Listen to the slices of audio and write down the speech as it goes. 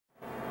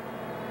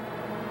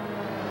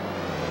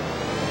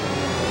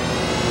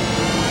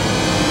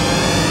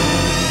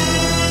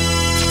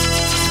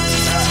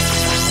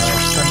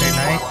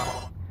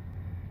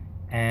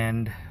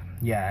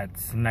yeah,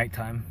 it's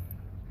nighttime.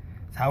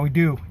 It's how we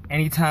do.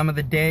 Any time of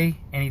the day,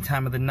 any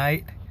time of the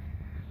night,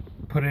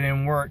 put it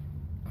in work.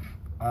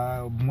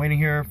 I'm waiting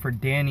here for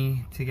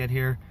Danny to get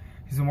here.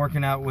 He's been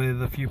working out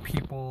with a few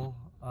people,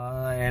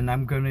 and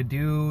I'm gonna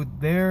do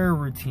their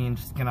routine.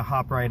 Just gonna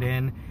hop right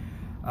in.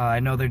 I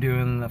know they're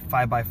doing the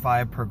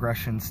 5x5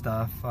 progression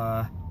stuff,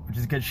 which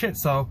is good shit.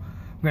 So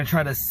I'm gonna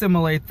try to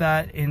assimilate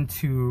that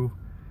into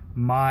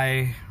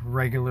my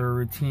regular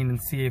routine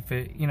and see if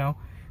it, you know,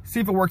 see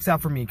if it works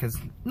out for me, because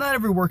not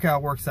every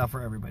workout works out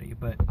for everybody.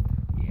 But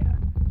yeah,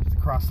 just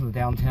across from the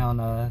downtown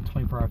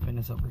 24-hour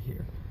fitness over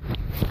here.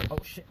 Oh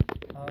shit.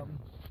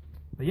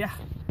 But yeah,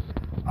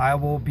 I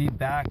will be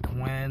back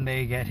when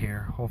they get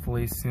here,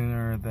 hopefully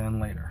sooner than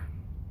later.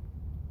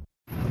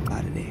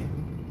 Out of there.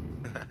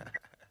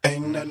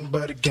 Ain't nothing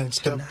but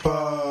against the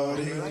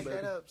party. Like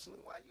that up, so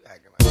why you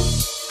acting like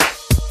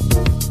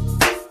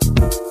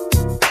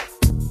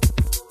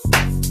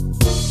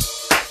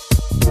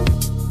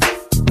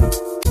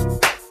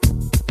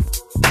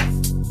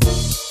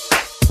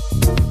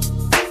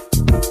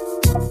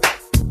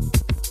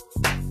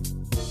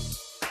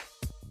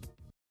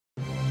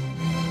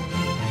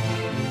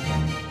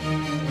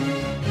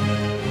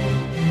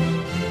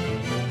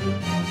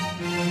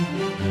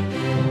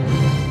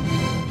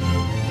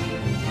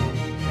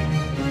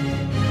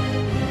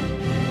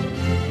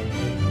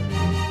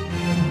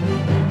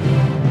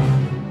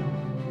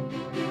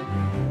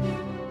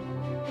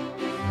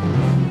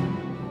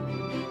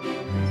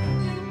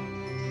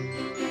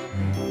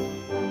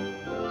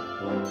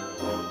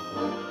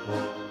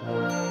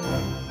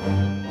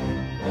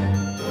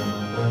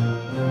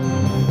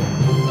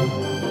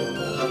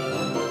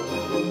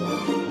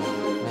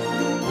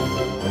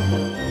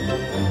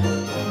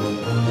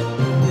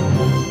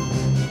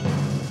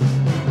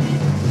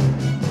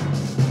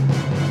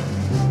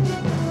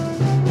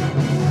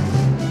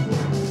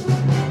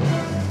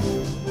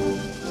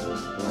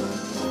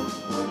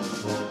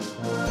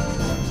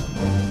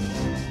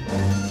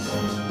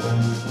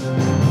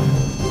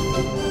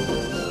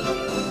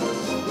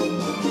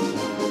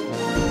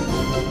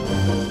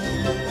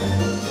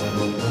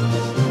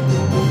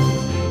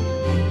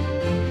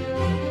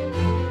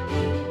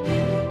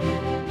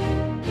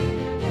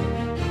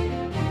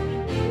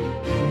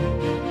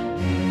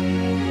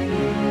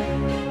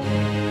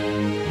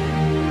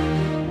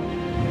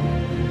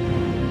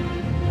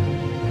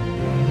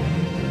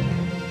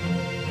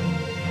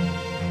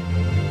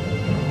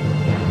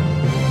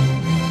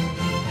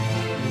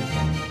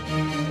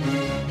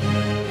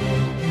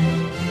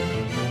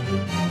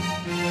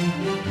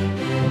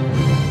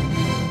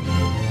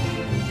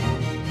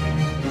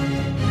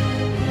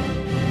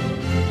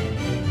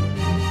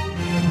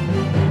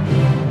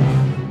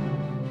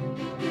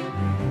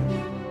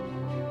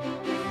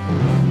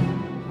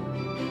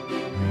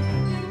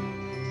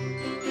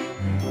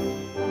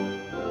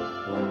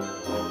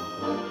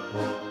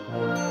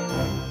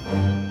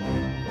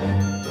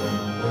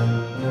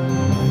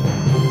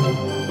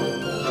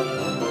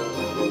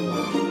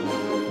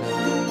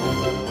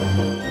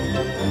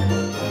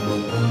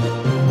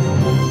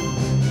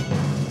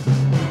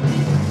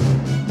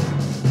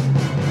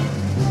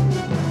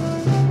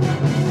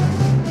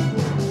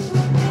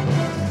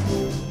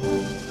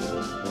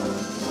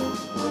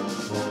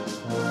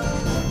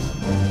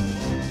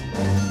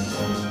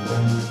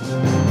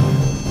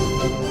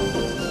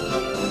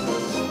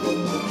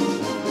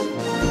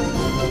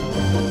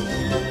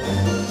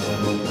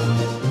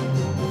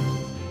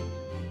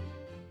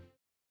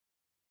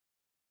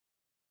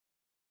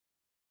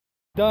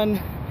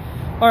Done.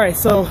 All right,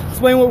 so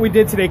explain what we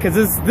did today, because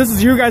this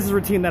is your guys'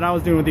 routine that I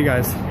was doing with you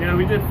guys. Yeah,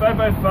 we did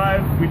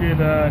 5x5. We did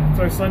it's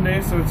our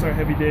Sunday, so it's our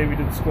heavy day. We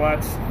did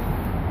squats,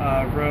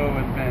 row,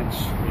 and bench.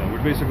 Yeah,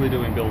 we're basically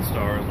doing build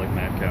stars like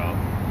Mad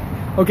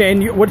Cow. Okay,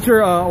 and what's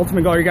your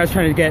ultimate goal? Are you guys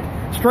trying to get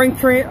strength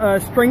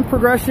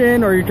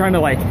progression, or are you trying to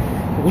like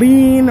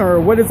lean, or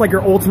what is like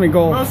your ultimate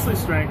goal? Mostly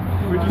strength.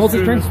 We're just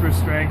doing this for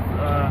strength,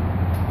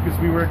 because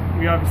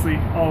we obviously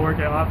all work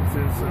at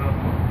offices, so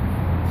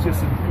it's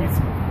just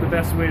the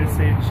best way to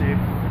stay in shape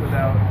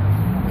without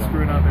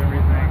screwing up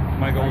everything.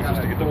 My goal is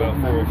just to get to about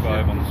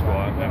 405 on the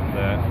squat. After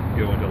that,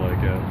 go into like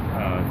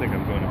I think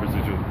I'm going to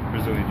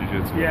Brazilian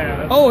Jiu-Jitsu.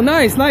 Yeah. Oh,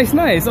 nice.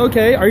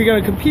 Okay, are you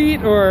gonna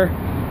compete or?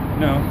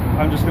 No,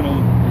 I'm just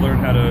gonna learn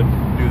how to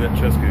do that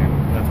chess game.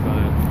 That's about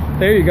it.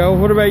 There you go.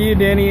 What about you,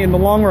 Danny? In the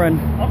long run?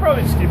 I'll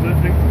probably just keep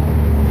lifting.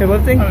 Okay,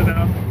 lifting? I don't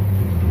know.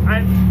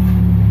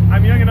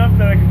 I'm young enough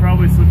that I can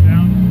probably slip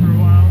down for a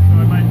while, so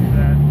I might do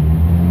that.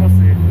 We'll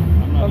see.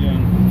 I'm not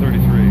young. I'm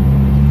 33.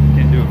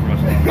 Can't do it for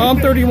us. Oh, I'm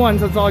 31,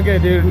 so it's all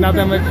good, dude. Not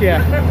that much,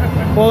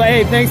 yeah. Well,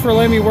 hey, thanks for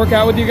letting me work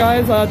out with you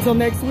guys. Till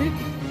next week.